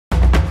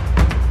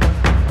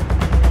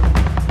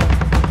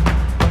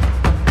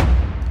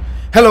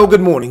Hello,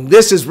 good morning.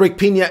 This is Rick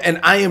Pina, and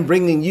I am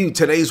bringing you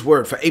today's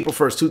word for April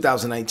 1st,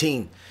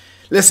 2019.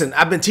 Listen,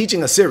 I've been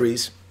teaching a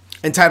series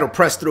entitled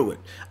Press Through It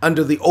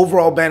under the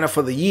overall banner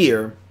for the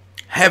year,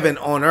 Heaven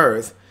on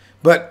Earth.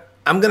 But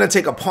I'm going to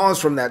take a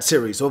pause from that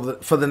series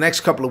for the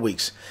next couple of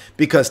weeks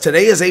because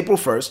today is April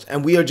 1st,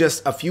 and we are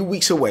just a few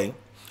weeks away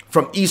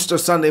from Easter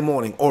Sunday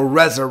morning or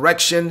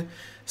Resurrection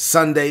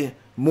Sunday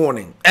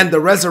morning. And the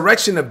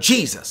resurrection of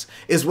Jesus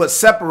is what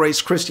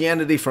separates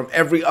Christianity from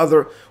every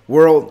other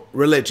world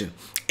religion.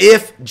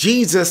 If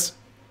Jesus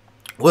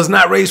was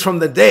not raised from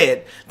the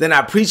dead, then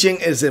our preaching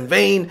is in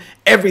vain.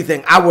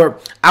 Everything,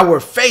 our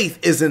faith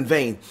is in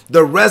vain.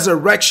 The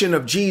resurrection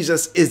of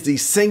Jesus is the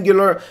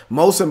singular,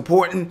 most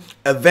important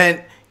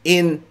event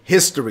in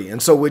history.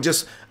 And so we're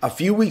just a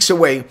few weeks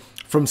away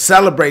from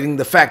celebrating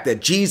the fact that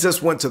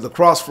Jesus went to the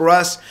cross for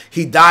us.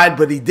 He died,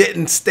 but he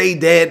didn't stay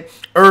dead.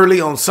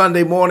 Early on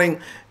Sunday morning,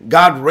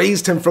 God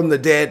raised him from the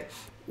dead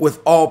with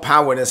all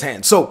power in his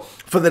hand. So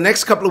for the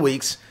next couple of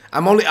weeks, I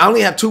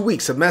only have 2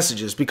 weeks of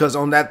messages because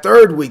on that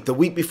third week, the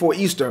week before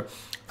Easter,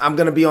 I'm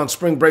going to be on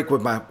spring break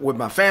with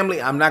my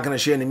family. I'm not going to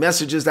share any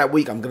messages that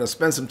week. I'm going to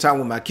spend some time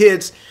with my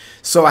kids.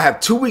 So I have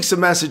 2 weeks of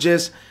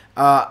messages.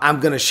 I'm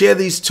going to share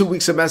these 2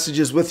 weeks of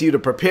messages with you to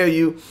prepare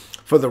you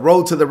for the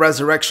road to the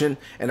resurrection,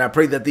 and I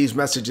pray that these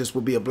messages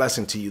will be a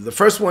blessing to you. The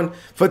first one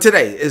for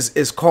today is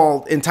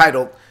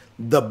entitled,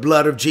 The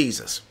Blood of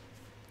Jesus.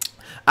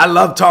 I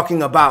love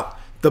talking about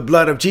the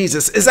blood of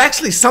Jesus. It's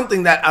actually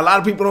something that a lot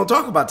of people don't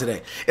talk about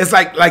today. It's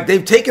like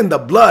they've taken the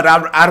blood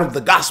out of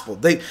the gospel.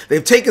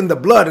 They've taken the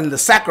blood and the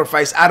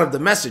sacrifice out of the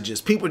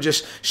messages. People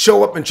just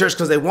show up in church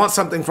because they want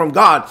something from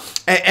God,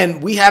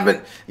 and we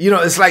haven't,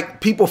 it's like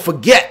people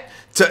forget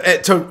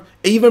to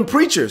even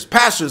preachers,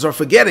 pastors are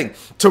forgetting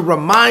to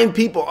remind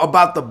people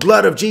about the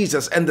blood of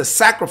Jesus and the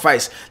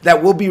sacrifice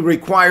that will be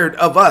required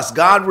of us.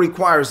 God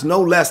requires no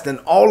less than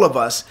all of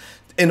us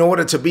in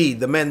order to be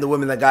the men, the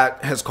women that God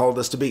has called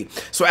us to be.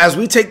 So as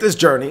we take this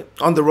journey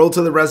on the road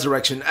to the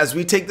resurrection, as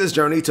we take this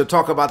journey to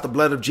talk about the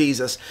blood of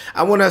Jesus,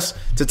 I want us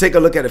to take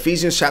a look at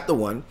Ephesians chapter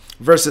 1,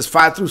 verses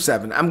 5 through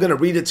 7. I'm going to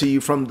read it to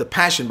you from the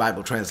Passion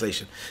Bible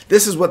translation.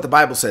 This is what the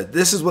Bible said.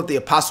 This is what the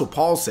Apostle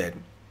Paul said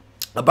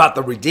about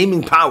the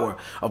redeeming power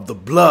of the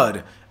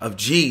blood of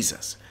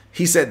Jesus.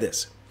 He said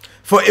this: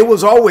 "For it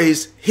was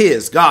always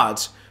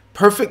God's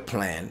perfect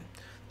plan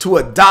to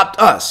adopt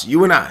us,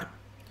 you and I,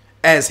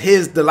 as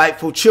his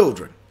delightful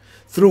children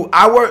through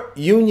our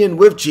union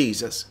with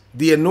Jesus,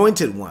 the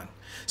Anointed One,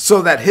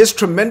 so that his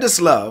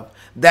tremendous love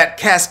that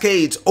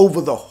cascades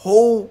over the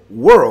whole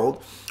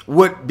world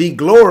would be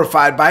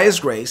glorified by his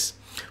grace.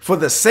 For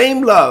the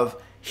same love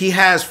he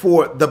has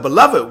for the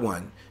beloved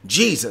one,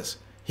 Jesus,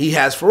 he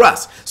has for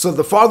us." So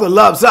the Father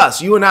loves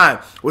us, you and I,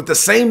 with the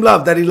same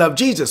love that he loved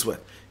Jesus with.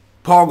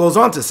 Paul goes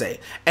on to say,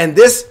 "And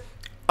this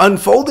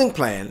unfolding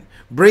plan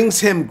brings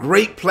him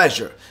great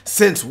pleasure.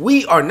 Since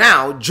we are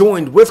now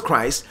joined with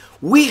Christ,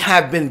 we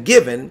have been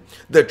given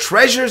the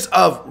treasures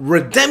of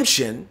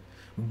redemption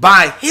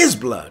by his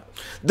blood,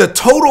 the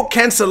total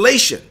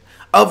cancellation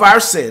of our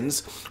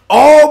sins,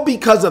 all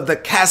because of the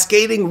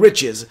cascading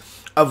riches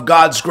of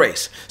God's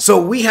grace." So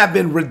we have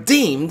been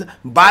redeemed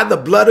by the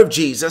blood of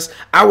Jesus.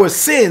 Our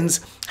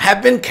sins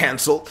have been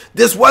canceled.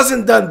 This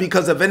wasn't done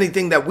because of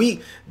anything that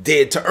we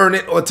did to earn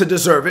it or to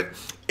deserve it.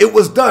 It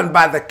was done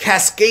by the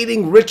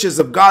cascading riches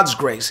of God's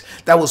grace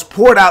that was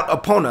poured out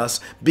upon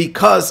us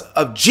because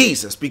of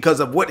Jesus,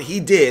 because of what he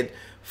did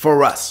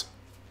for us.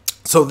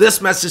 So this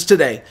message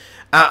today,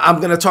 I'm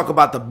going to talk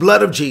about the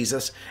blood of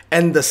Jesus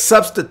and the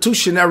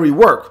substitutionary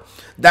work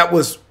that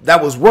was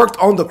worked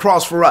on the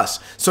cross for us.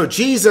 So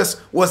Jesus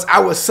was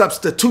our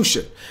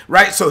substitution,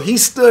 right? So he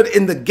stood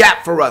in the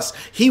gap for us.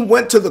 He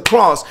went to the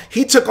cross.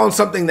 He took on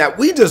something that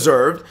we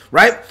deserved,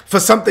 right? For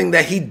something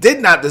that he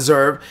did not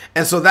deserve.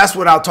 And so that's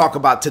what I'll talk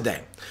about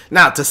today.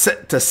 Now, to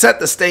set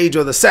the stage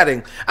or the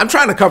setting, I'm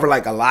trying to cover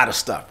like a lot of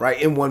stuff, right,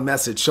 in one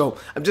message. So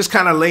I'm just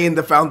kind of laying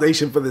the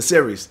foundation for the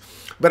series.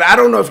 But I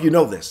don't know if you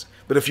know this,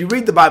 but if you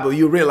read the Bible,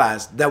 you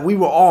realize that we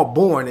were all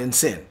born in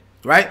sin.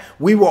 Right?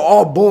 We were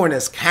all born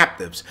as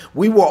captives.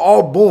 We were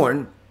all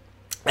born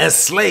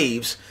as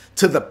slaves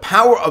to the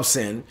power of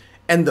sin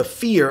and the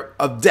fear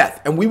of death.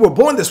 And we were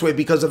born this way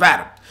because of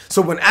Adam.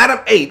 So when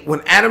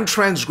Adam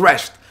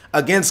transgressed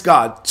against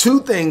God, two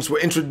things were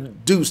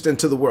introduced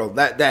into the world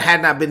that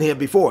had not been here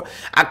before.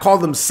 I call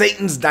them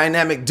Satan's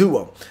dynamic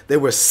duo. They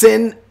were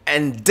sin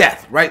and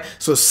death, right?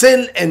 So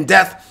sin and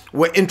death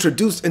were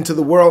introduced into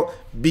the world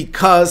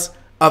because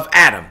of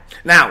Adam.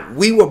 Now,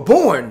 we were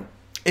born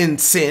in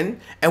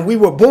sin, and we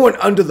were born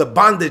under the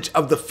bondage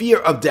of the fear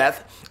of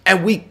death,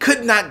 and we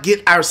could not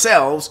get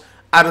ourselves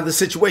out of the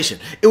situation.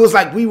 It was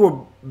like we were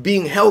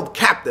being held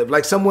captive,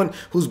 like someone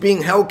who's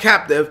being held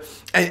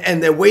captive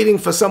and they're waiting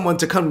for someone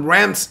to come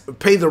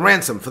pay the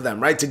ransom for them,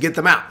 right, to get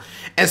them out.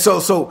 And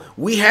so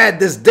we had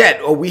this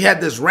debt, or we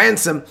had this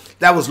ransom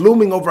that was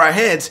looming over our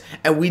heads,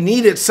 and we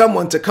needed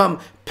someone to come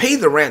pay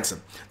the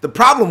ransom. The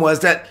problem was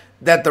that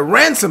the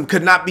ransom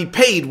could not be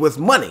paid with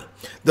money.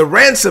 The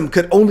ransom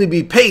could only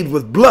be paid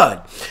with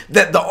blood.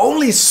 That the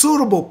only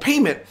suitable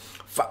payment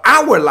for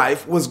our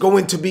life was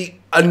going to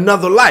be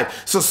another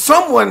life. So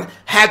someone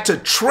had to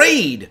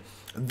trade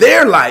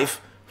their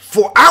life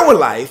for our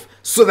life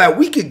so that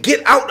we could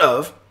get out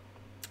of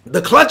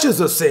the clutches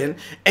of sin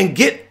and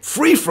get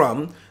free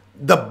from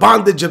the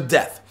bondage of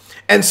death.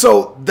 And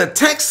so the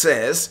text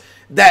says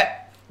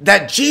that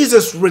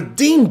Jesus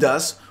redeemed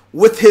us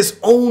with his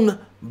own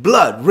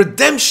blood.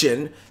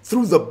 Redemption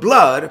through the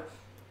blood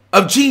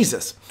of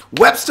Jesus.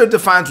 Webster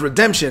defines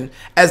redemption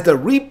as the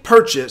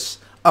repurchase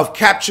of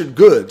captured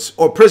goods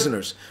or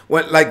prisoners.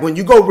 When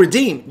you go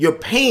redeem, you're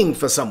paying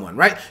for someone,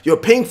 right? You're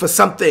paying for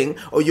something,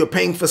 or you're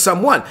paying for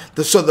someone.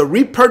 So the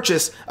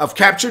repurchase of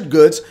captured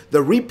goods,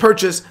 the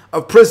repurchase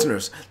of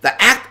prisoners, the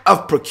act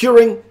of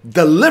procuring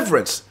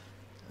deliverance.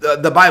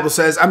 The Bible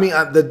says,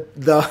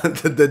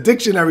 the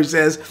dictionary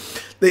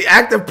says, the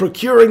act of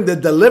procuring the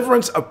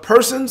deliverance of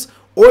persons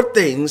or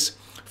things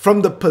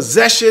from the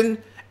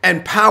possession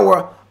and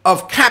power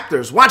of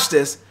captors. Watch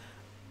this.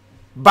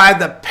 By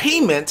the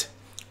payment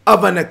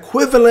of an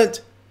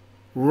equivalent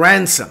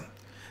ransom.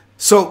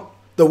 So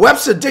the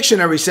Webster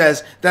Dictionary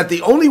says that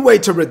the only way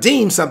to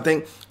redeem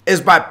something is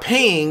by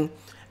paying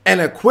an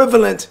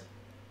equivalent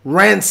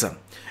ransom.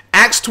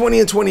 Acts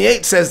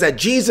 20:28 says that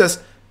Jesus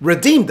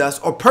redeemed us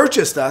or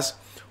purchased us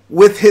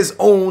with his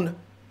own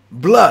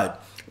blood.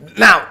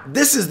 Now,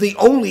 this is the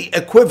only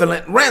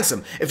equivalent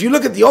ransom. If you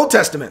look at the Old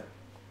Testament,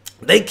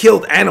 they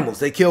killed animals.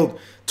 They killed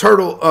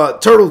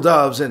turtle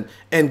doves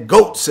and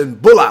goats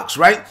and bullocks,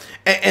 right?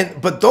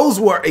 But those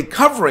were a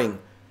covering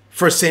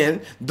for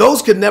sin.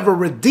 Those could never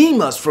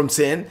redeem us from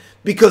sin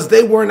because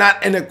they were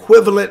not an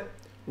equivalent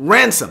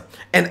ransom.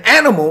 An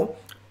animal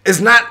is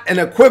not an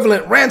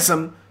equivalent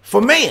ransom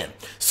for man.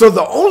 So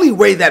the only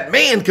way that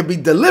man could be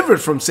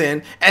delivered from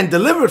sin and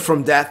delivered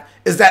from death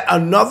is that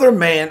another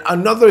man,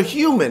 another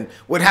human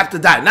would have to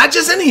die. Not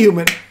just any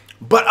human,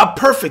 but a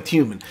perfect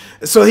human.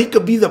 So he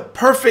could be the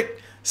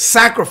perfect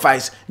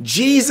sacrifice.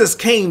 Jesus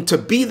came to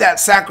be that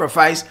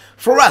sacrifice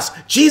for us.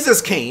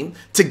 Jesus came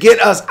to get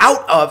us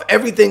out of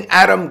everything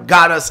Adam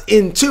got us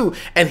into.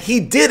 And he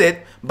did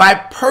it by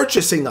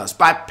purchasing us,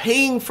 by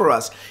paying for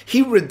us.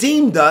 He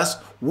redeemed us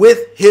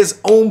with his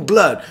own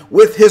blood,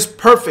 with his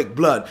perfect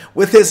blood,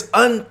 with his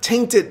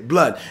untainted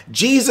blood.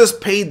 Jesus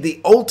paid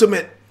the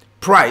ultimate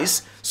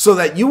price so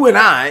that you and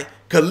I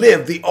could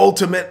live the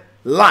ultimate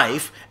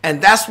life. And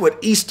that's what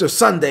Easter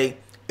Sunday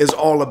is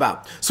all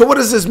about. So what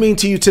does this mean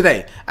to you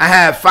today? I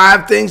have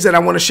 5 things that I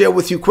want to share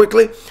with you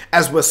quickly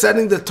as we're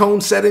setting the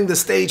tone, setting the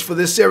stage for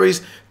this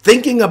series,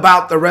 thinking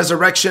about the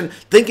resurrection,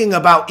 thinking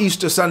about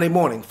Easter Sunday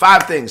morning.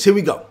 5 things. Here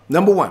we go.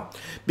 Number 1,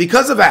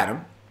 because of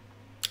Adam,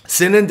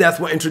 sin and death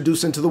were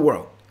introduced into the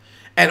world,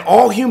 and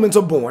all humans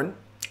are born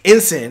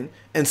in sin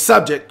and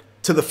subject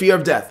to the fear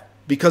of death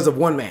because of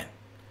one man.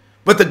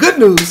 But the good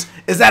news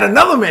is that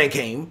another man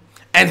came,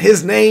 and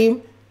his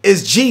name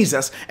is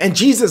Jesus, and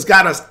Jesus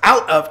got us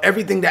out of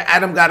everything that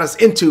Adam got us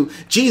into.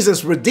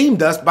 Jesus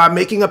redeemed us by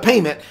making a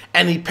payment,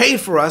 and he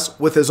paid for us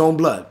with his own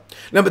blood.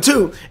 Number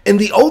 2, in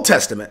the Old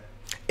Testament,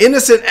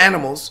 innocent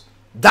animals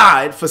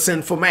died for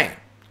sinful man,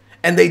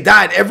 and they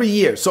died every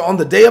year. So on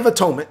the Day of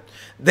Atonement,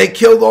 they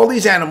killed all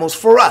these animals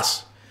for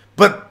us.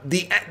 But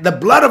the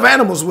blood of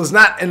animals was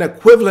not an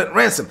equivalent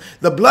ransom.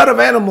 The blood of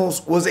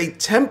animals was a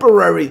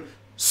temporary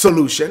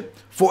solution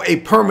for a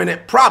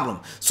permanent problem.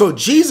 So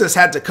Jesus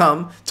had to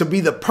come to be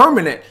the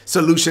permanent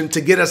solution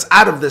to get us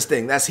out of this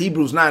thing. That's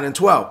Hebrews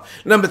 9:12.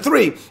 Number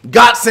 3,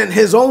 God sent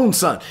his own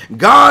son.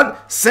 God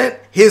sent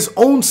his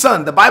own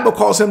son. The Bible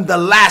calls him the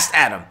last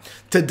Adam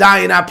to die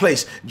in our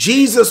place.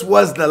 Jesus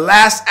was the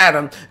last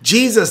Adam.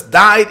 Jesus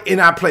died in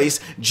our place.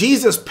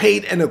 Jesus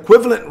paid an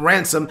equivalent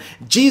ransom.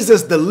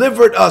 Jesus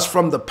delivered us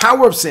from the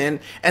power of sin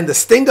and the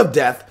sting of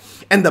death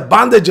and the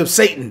bondage of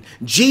Satan.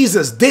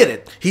 Jesus did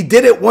it. He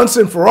did it once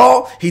and for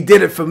all. He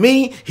did it for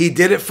me. He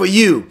did it for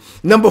you.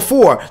 Number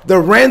 4, the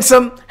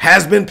ransom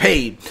has been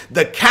paid.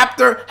 The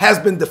captor has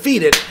been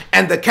defeated,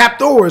 and the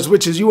captors,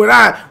 which is you and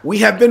I, we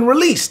have been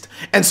released.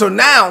 And so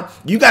now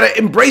you got to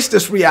embrace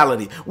this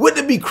reality.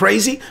 Wouldn't it be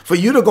crazy for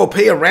you to go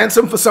pay a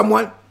ransom for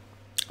someone,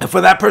 and for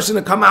that person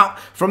to come out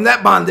from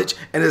that bondage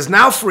and is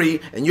now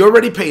free, and you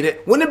already paid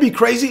it? Wouldn't it be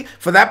crazy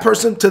for that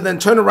person to then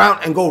turn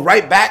around and go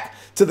right back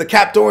to the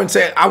captor and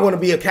say, I want to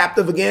be a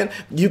captive again?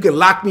 You can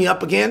lock me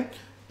up again?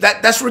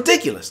 That's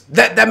ridiculous.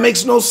 That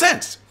makes no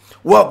sense.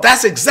 Well,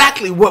 that's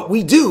exactly what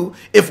we do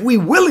if we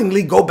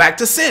willingly go back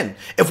to sin,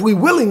 if we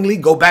willingly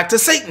go back to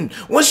Satan.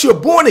 Once you're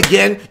born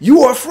again,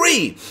 you are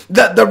free.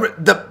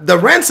 The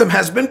ransom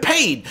has been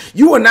paid.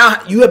 You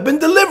have been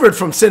delivered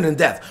from sin and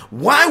death.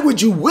 Why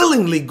would you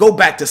willingly go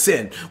back to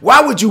sin?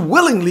 Why would you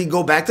willingly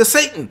go back to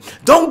Satan?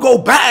 Don't go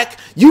back.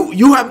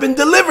 You have been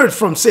delivered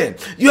from sin.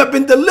 You have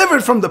been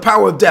delivered from the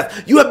power of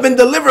death. You have been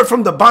delivered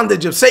from the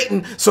bondage of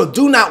Satan. So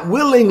do not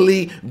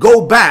willingly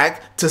go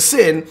back to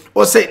sin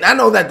or Satan. I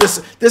know that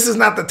this is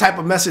not the type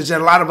of message that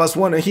a lot of us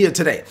want to hear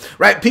today,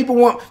 right? People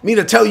want me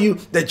to tell you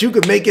that you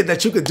could make it,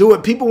 that you could do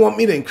it. People want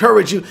me to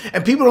encourage you,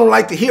 and people don't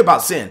like to hear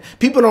about sin.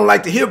 People don't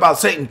like to hear about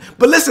Satan.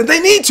 But listen, they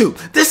need to.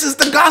 This is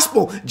the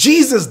gospel.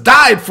 Jesus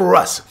died for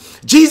us.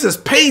 Jesus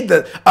paid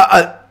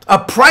a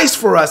price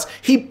for us.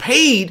 He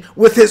paid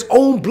with his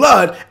own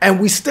blood, and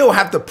we still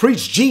have to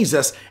preach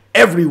Jesus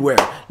everywhere.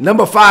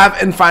 Number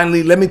 5, and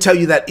finally, let me tell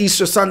you that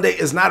Easter Sunday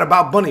is not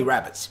about bunny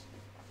rabbits.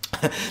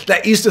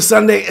 That Easter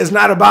Sunday is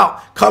not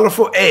about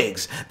colorful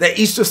eggs. That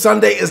Easter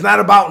Sunday is not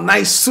about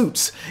nice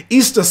suits.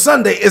 Easter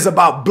Sunday is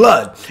about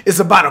blood. It's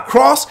about a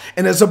cross,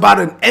 and it's about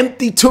an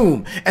empty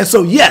tomb. And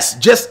so, yes,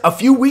 just a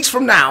few weeks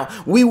from now,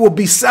 we will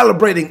be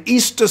celebrating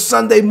Easter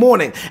Sunday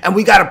morning. And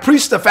we got to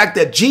preach the fact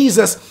that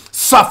Jesus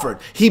suffered,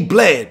 he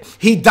bled,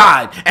 he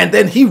died, and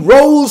then he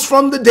rose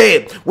from the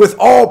dead with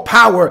all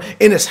power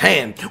in his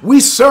hand. We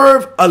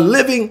serve a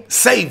living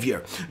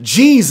Savior.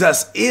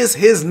 Jesus is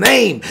his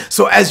name.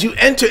 So as you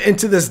enter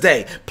into this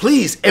day,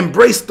 please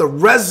embrace the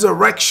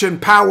resurrection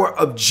power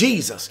of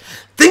Jesus.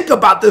 Think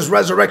about this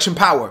resurrection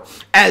power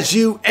as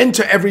you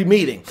enter every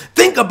meeting.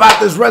 Think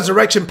about this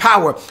resurrection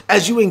power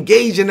as you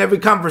engage in every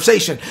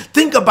conversation.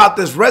 Think about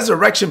this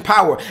resurrection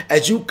power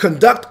as you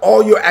conduct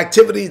all your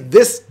activity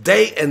this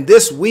day and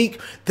this week.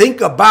 Think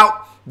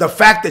about the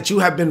fact that you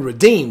have been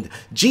redeemed.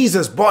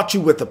 Jesus bought you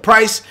with a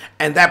price,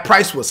 and that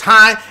price was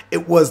high.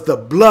 It was the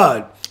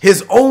blood,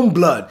 his own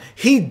blood.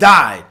 He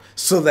died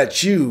so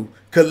that you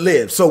could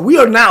live. So we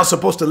are now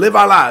supposed to live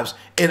our lives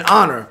in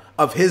honor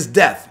of his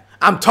death.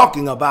 I'm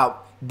talking about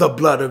the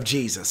blood of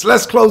Jesus.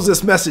 Let's close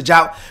this message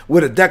out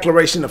with a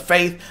declaration of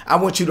faith. I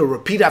want you to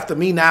repeat after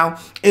me now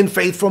in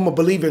faith from a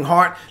believing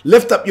heart.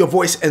 Lift up your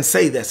voice and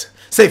say this.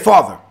 Say,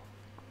 Father,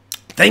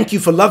 thank you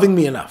for loving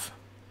me enough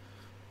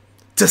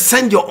to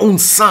send your own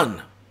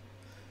son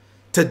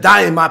to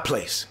die in my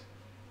place.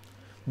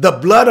 The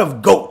blood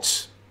of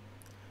goats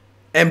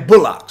and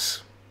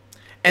bullocks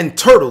and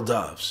turtle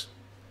doves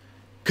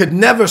could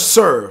never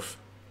serve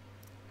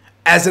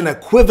as an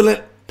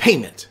equivalent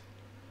payment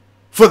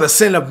for the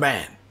sin of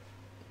man.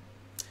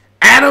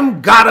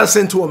 Adam got us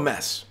into a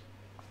mess,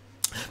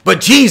 but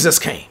Jesus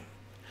came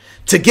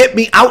to get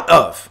me out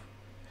of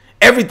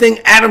everything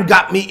Adam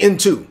got me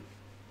into.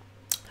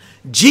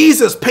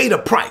 Jesus paid a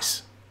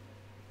price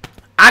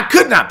I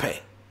could not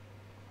pay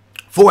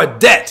for a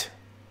debt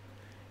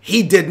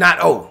he did not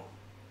owe.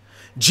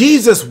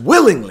 Jesus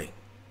willingly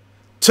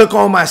took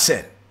on my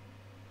sin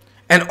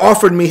and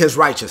offered me his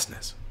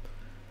righteousness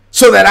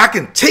so that I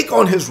can take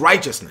on his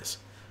righteousness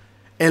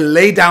and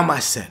lay down my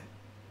sin.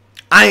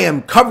 I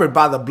am covered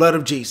by the blood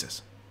of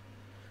Jesus.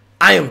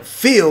 I am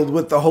filled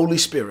with the Holy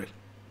Spirit.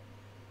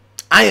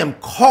 I am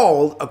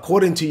called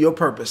according to your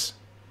purpose.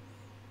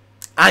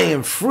 I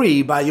am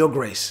free by your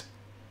grace.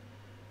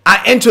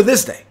 I enter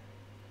this day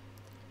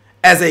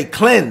as a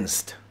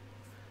cleansed,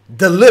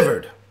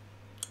 delivered,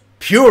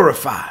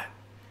 purified,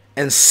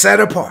 and set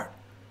apart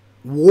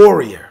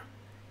warrior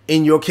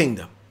in your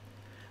kingdom.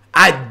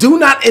 I do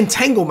not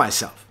entangle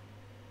myself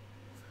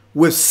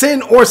with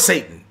sin or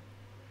Satan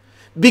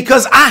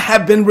because I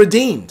have been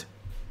redeemed.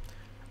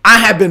 I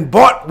have been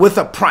bought with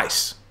a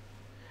price,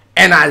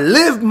 and I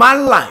live my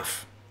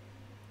life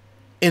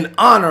in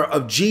honor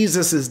of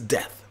Jesus'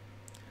 death.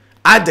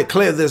 I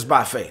declare this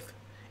by faith.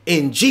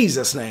 In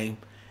Jesus' name,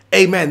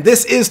 amen.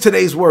 This is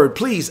today's word.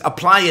 Please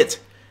apply it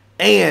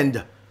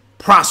and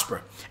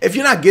prosper. If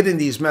you're not getting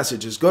these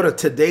messages, go to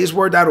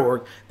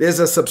todaysword.org. There's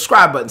a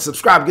subscribe button.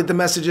 Subscribe, get the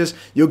messages.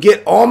 You'll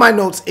get all my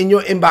notes in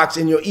your inbox,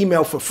 in your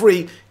email for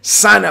free.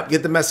 Sign up,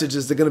 get the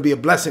messages. They're going to be a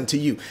blessing to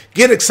you.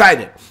 Get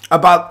excited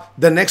about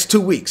the next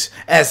 2 weeks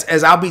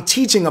as I'll be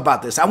teaching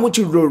about this. I want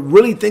you to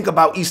really think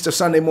about Easter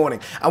Sunday morning.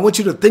 I want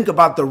you to think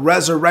about the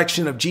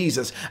resurrection of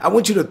Jesus. I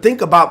want you to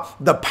think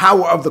about the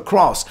power of the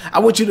cross. I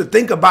want you to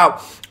think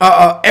about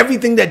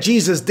everything that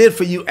Jesus did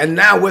for you. And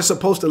now we're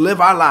supposed to live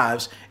our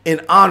lives in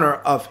honor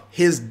of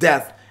his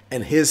death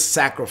and his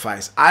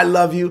sacrifice. I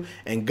love you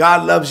and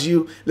God loves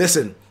you.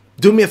 Listen,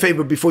 do me a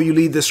favor before you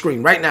leave the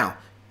screen right now.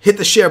 Hit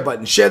the share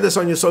button. Share this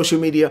on your social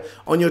media,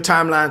 on your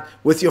timeline,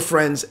 with your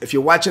friends. If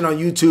you're watching on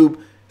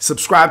YouTube,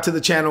 subscribe to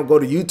the channel. Go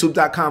to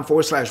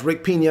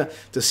youtube.com/Rick Pina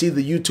to see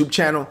the YouTube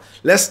channel.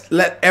 Let's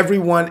let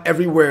everyone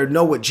everywhere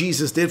know what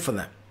Jesus did for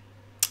them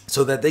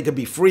so that they could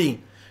be free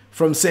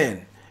from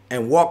sin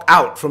and walk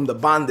out from the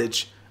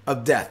bondage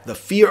of death. The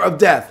fear of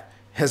death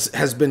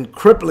has been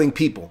crippling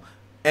people,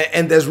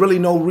 and there's really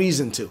no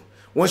reason to.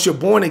 Once you're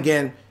born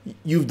again,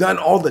 you've done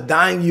all the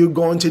dying you're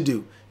going to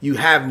do. You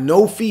have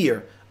no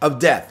fear of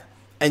death,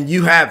 and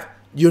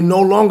you're no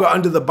longer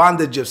under the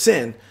bondage of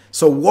sin.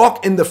 So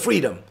walk in the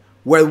freedom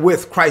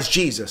wherewith Christ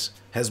Jesus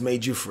has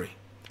made you free.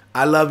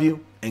 I love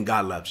you, and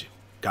God loves you.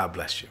 God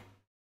bless you.